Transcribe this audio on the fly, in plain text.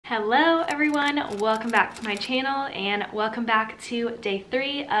Hello everyone, welcome back to my channel and welcome back to day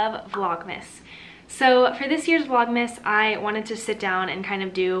 3 of Vlogmas. So for this year's Vlogmas, I wanted to sit down and kind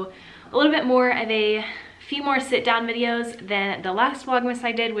of do a little bit more of a few more sit down videos than the last Vlogmas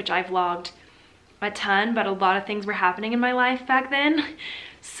I did, which I vlogged a ton, but a lot of things were happening in my life back then.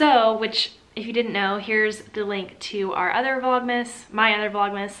 So, which if you didn't know, here's the link to our other Vlogmas, my other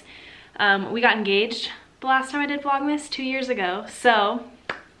Vlogmas. We got engaged the last time I did Vlogmas 2 years ago, so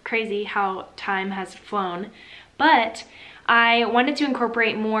crazy how time has flown. But I wanted to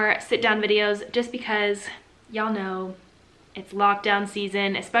incorporate more sit down videos just because y'all know it's lockdown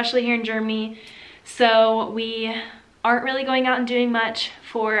season, especially here in Germany. So we aren't really going out and doing much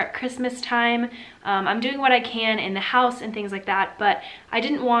for Christmas time. I'm doing what I can in the house and things like that, but I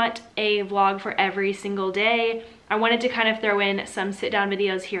didn't want a vlog for every single day. I wanted to kind of throw in some sit down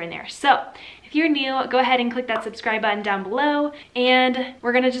videos here and there. So if you're new, go ahead and click that subscribe button down below and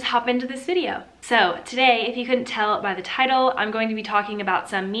we're gonna just hop into this video. So today, if you couldn't tell by the title, I'm going to be talking about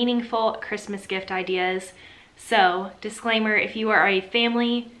some meaningful Christmas gift ideas. So disclaimer, if you are a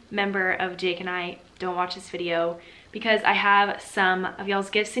family member of Jake and I, don't watch this video because I have some of y'all's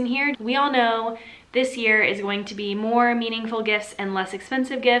gifts in here. We all know this year is going to be more meaningful gifts and less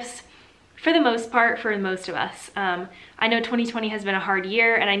expensive gifts for the most part, for most of us. I know 2020 has been a hard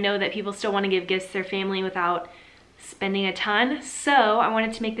year and I know that people still want to give gifts to their family without spending a ton. So I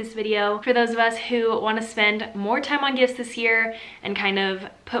wanted to make this video for those of us who want to spend more time on gifts this year and kind of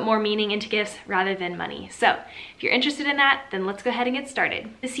put more meaning into gifts rather than money. So if you're interested in that, then let's go ahead and get started.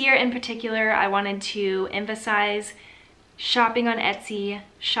 This year in particular, I wanted to emphasize shopping on Etsy,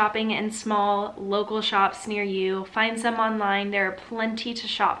 shopping in small local shops near you. Find some online, there are plenty to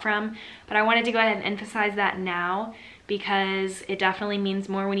shop from, but I wanted to go ahead and emphasize that now because it definitely means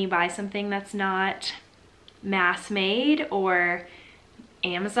more when you buy something that's not mass made or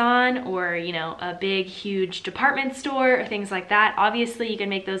Amazon or, you know, a big huge department store or things like that. Obviously you can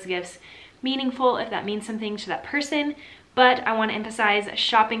make those gifts meaningful if that means something to that person, but I want to emphasize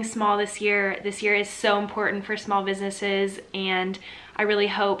shopping small this year. This year is so important for small businesses and I really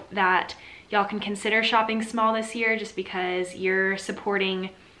hope that y'all can consider shopping small this year just because you're supporting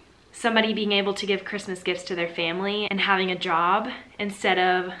somebody being able to give Christmas gifts to their family and having a job instead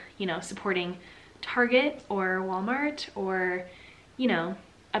of, you know, supporting Target or Walmart or, you know,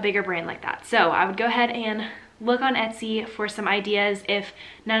 a bigger brand like that. So I would go ahead and look on Etsy for some ideas if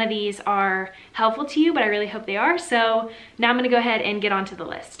none of these are helpful to you, but I really hope they are. So now I'm gonna go ahead and get onto the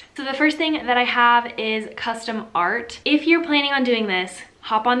list. So the first thing that I have is custom art. If you're planning on doing this,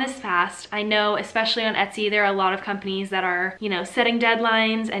 hop on this fast. I know, especially on Etsy, there are a lot of companies that are, you know, setting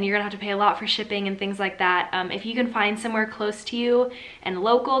deadlines and you're gonna have to pay a lot for shipping and things like that. If you can find somewhere close to you and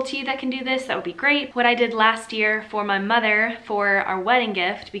local to you that can do this, that would be great. What I did last year for my mother for our wedding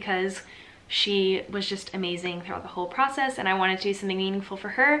gift, because she was just amazing throughout the whole process and I wanted to do something meaningful for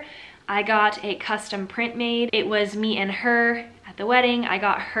her, I got a custom print made. It was me and her at the wedding. I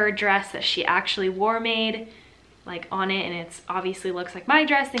got her dress that she actually wore made, like on it, and it's obviously looks like my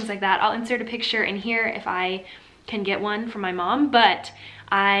dress, things like that. I'll insert a picture in here if I can get one from my mom, but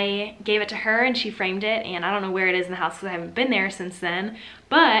I gave it to her and she framed it, and I don't know where it is in the house because I haven't been there since then,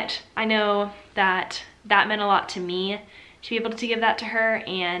 but I know that that meant a lot to me to be able to give that to her,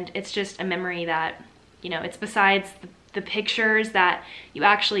 and it's just a memory that, you know, it's besides the pictures that you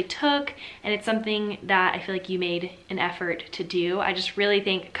actually took, and it's something that I feel like you made an effort to do. I just really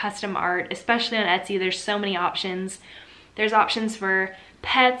think custom art, especially on Etsy, there's so many options. There's options for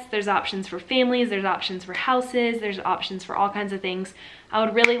pets, there's options for families, there's options for houses, there's options for all kinds of things. I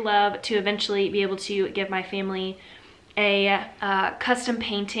would really love to eventually be able to give my family a custom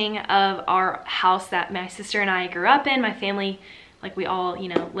painting of our house that my sister and I grew up in. My family, like we all, you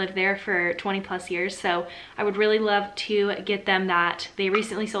know, lived there for 20 plus years. So I would really love to get them that. They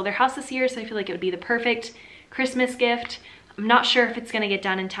recently sold their house this year, so I feel like it would be the perfect Christmas gift. I'm not sure if it's gonna get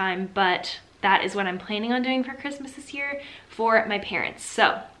done in time, but that is what I'm planning on doing for Christmas this year for my parents.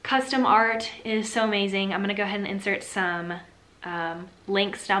 So custom art is so amazing. I'm gonna go ahead and insert some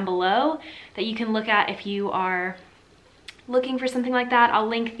links down below that you can look at if you are looking for something like that. I'll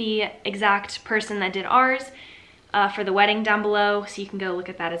link the exact person that did ours for the wedding down below, so you can go look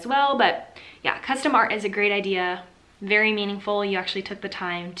at that as well. But yeah, custom art is a great idea, very meaningful. You actually took the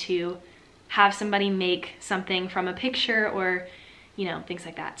time to have somebody make something from a picture or, you know, things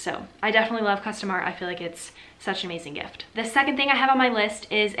like that. So I definitely love custom art. I feel like it's such an amazing gift. The second thing I have on my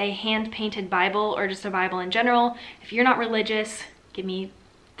list is a hand-painted Bible, or just a Bible in general. If you're not religious, give me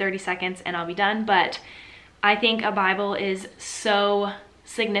 30 seconds and I'll be done. But I think a Bible is so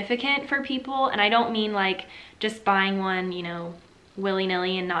significant for people, and I don't mean like just buying one, you know,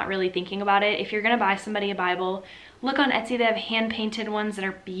 willy-nilly and not really thinking about it. If you're gonna buy somebody a Bible, look on Etsy. They have hand-painted ones that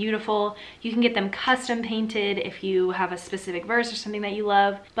are beautiful. You can get them custom painted if you have a specific verse or something that you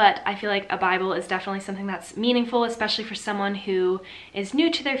love. But I feel like a Bible is definitely something that's meaningful, especially for someone who is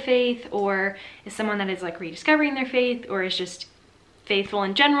new to their faith, or is someone that is like rediscovering their faith, or is just faithful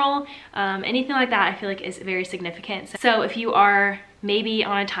in general. Anything like that I feel like is very significant. So if you are maybe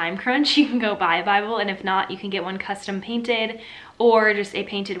on a time crunch, you can go buy a Bible, and if not, you can get one custom painted or just a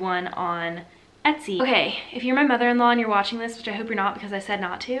painted one on Etsy. Okay, if you're my mother-in-law and you're watching this, which I hope you're not because I said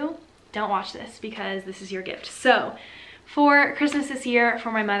not to, don't watch this because this is your gift. So for Christmas this year,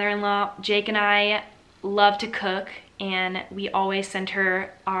 for my mother-in-law, Jake and I love to cook, and we always send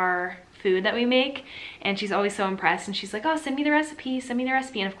her our food that we make, and she's always so impressed, and she's like, oh, send me the recipe, send me the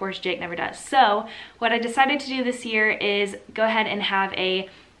recipe. And of course Jake never does. So what I decided to do this year is go ahead and have a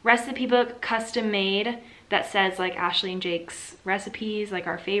recipe book custom made that says like Ashley and Jake's recipes, like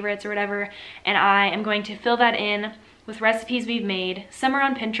our favorites or whatever, and I am going to fill that in with recipes we've made. Some are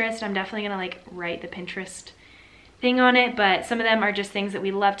on Pinterest. I'm definitely gonna like write the Pinterest thing on it, but some of them are just things that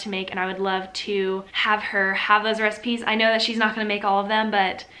we love to make, and I would love to have her have those recipes. I know that she's not gonna make all of them,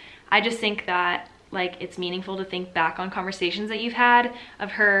 but I just think that like it's meaningful to think back on conversations that you've had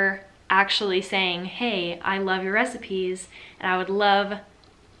of her actually saying, hey, I love your recipes and I would love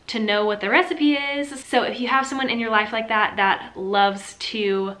to know what the recipe is. So if you have someone in your life like that that loves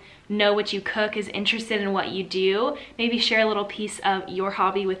to know what you cook, is interested in what you do, maybe share a little piece of your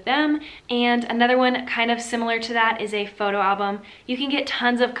hobby with them. And another one kind of similar to that is a photo album. You can get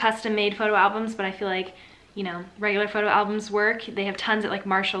tons of custom made photo albums, but I feel like, you know, regular photo albums work. They have tons at like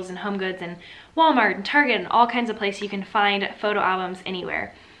Marshall's and Home Goods and Walmart and Target and all kinds of places you can find photo albums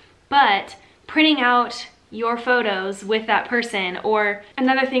anywhere. But printing out your photos with that person, or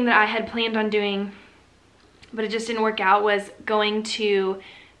another thing that I had planned on doing but it just didn't work out, was going to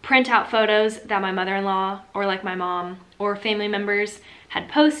print out photos that my mother-in-law or like my mom or family members had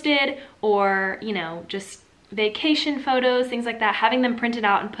posted, or, you know, just vacation photos, things like that, having them printed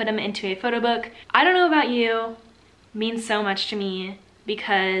out and put them into a photo book. I don't know about you, means so much to me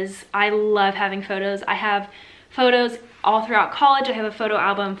because I love having photos. I have photos all throughout college. I have a photo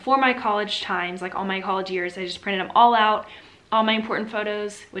album for my college times, like all my college years. I just printed them all out, all my important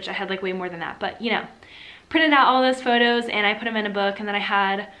photos, which I had like way more than that, but you know, printed out all those photos and I put them in a book. And then I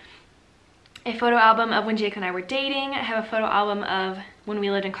had a photo album of when Jake and I were dating. I have a photo album of when we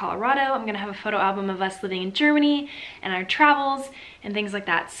lived in Colorado. I'm gonna have a photo album of us living in Germany and our travels and things like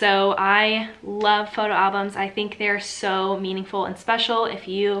that. So I love photo albums. I think they're so meaningful and special if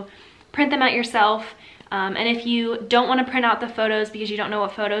you print them out yourself. And if you don't want to print out the photos because you don't know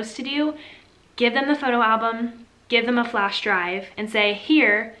what photos to do, give them the photo album, give them a flash drive and say,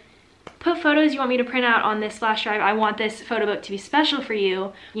 here, put photos you want me to print out on this flash drive. I want this photo book to be special for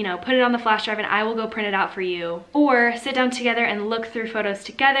you. You know, put it on the flash drive and I will go print it out for you. Or sit down together and look through photos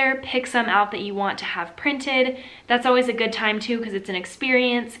together, pick some out that you want to have printed. That's always a good time too, because it's an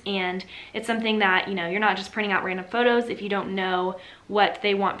experience and it's something that, you know, you're not just printing out random photos if you don't know what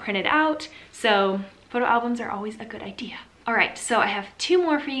they want printed out. So photo albums are always a good idea. All right, so I have two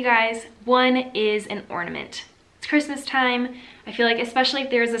more for you guys. One is an ornament. It's Christmas time. I feel like especially if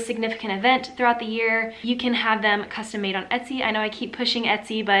there's a significant event throughout the year, you can have them custom made on Etsy. I know I keep pushing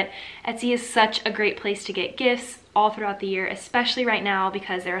Etsy, but Etsy is such a great place to get gifts all throughout the year, especially right now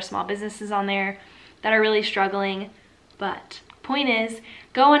because there are small businesses on there that are really struggling. But point is,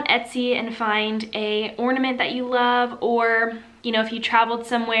 go on Etsy and find a ornament that you love, or you know, if you traveled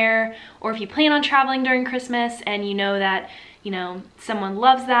somewhere or if you plan on traveling during Christmas and you know that, you know, someone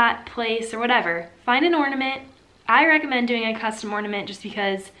loves that place or whatever, find an ornament. I recommend doing a custom ornament just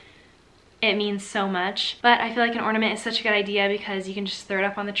because it means so much. But I feel like an ornament is such a good idea because you can just throw it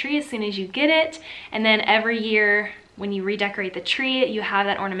up on the tree as soon as you get it. And then every year when you redecorate the tree, you have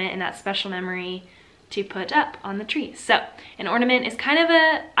that ornament and that special memory to put up on the tree. So an ornament is kind of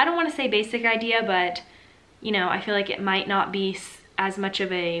a, I don't want to say basic idea, but you know, I feel like it might not be as much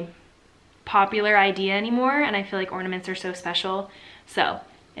of a popular idea anymore, and I feel like ornaments are so special. So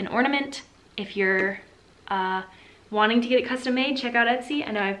an ornament, if you're wanting to get it custom made, check out Etsy.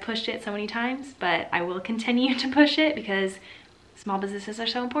 I know I've pushed it so many times, but I will continue to push it because small businesses are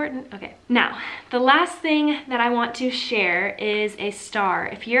so important. Okay, now the last thing that I want to share is a star.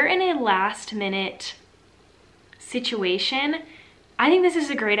 If you're in a last minute situation, I think this is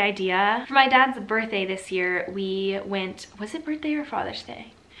a great idea. For my dad's birthday this year, we went, was it birthday or Father's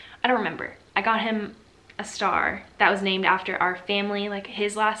Day? I don't remember. I got him a star that was named after our family, like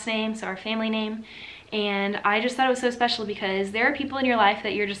his last name, so our family name. And I just thought it was so special because there are people in your life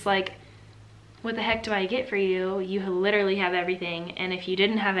that you're just like, what the heck do I get for you? You literally have everything, and if you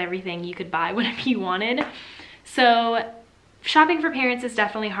didn't have everything, you could buy whatever you wanted. So shopping for parents is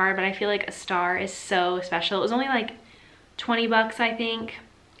definitely hard, but I feel like a star is so special. It was only like 20 bucks, I think,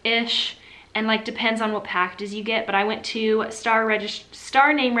 ish, and like depends on what packages you get, but I went to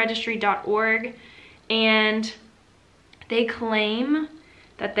starnameregistry.org, and they claim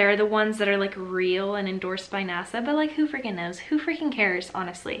that they're the ones that are like real and endorsed by NASA, but like who freaking knows? Who freaking cares,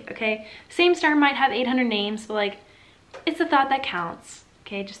 honestly, okay? Same star might have 800 names, but like it's the thought that counts,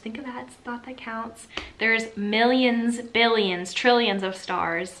 okay? Just think of that, it's the thought that counts. There's millions, billions, trillions of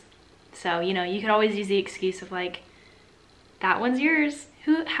stars. So, you know, you could always use the excuse of like, that one's yours.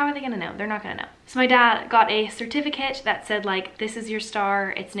 How are they gonna know? They're not gonna know. So my dad got a certificate that said like, this is your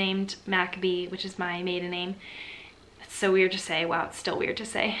star. It's named Maccabee, which is my maiden name. It's so weird to say. Wow, it's still weird to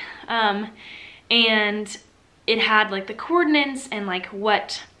say. And it had like the coordinates and like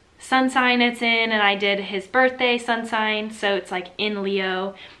what sun sign it's in, and I did his birthday sun sign, so it's like in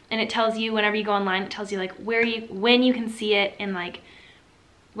Leo, and it tells you whenever you go online, it tells you like when you can see it and like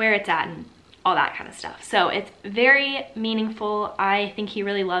where it's at and all that kind of stuff. So it's very meaningful. I think he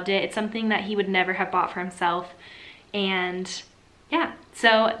really loved it. It's something that he would never have bought for himself. And yeah,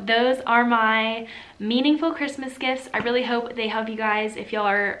 so those are my meaningful Christmas gifts. I really hope they help you guys if y'all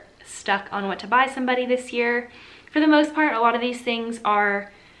are stuck on what to buy somebody this year. For the most part, a lot of these things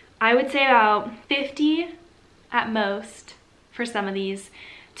are, I would say, about 50 at most for some of these,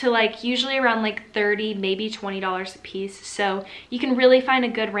 to like usually around like 30, maybe $20 a piece. So you can really find a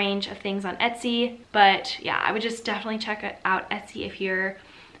good range of things on Etsy. But yeah, I would just definitely check out Etsy if you're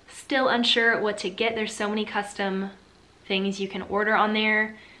still unsure what to get. There's so many custom things you can order on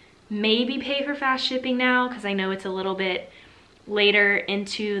there. Maybe pay for fast shipping now, because I know it's a little bit later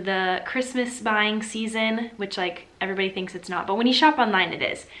into the Christmas buying season, which like everybody thinks it's not, but when you shop online it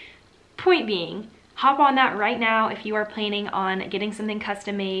is. Point being, hop on that right now if you are planning on getting something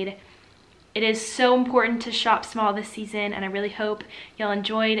custom made. It is so important to shop small this season, and I really hope y'all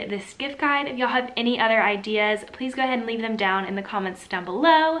enjoyed this gift guide. If y'all have any other ideas, please go ahead and leave them down in the comments down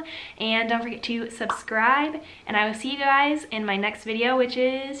below. And don't forget to subscribe, and I will see you guys in my next video, which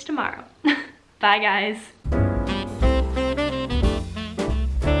is tomorrow. Bye, guys.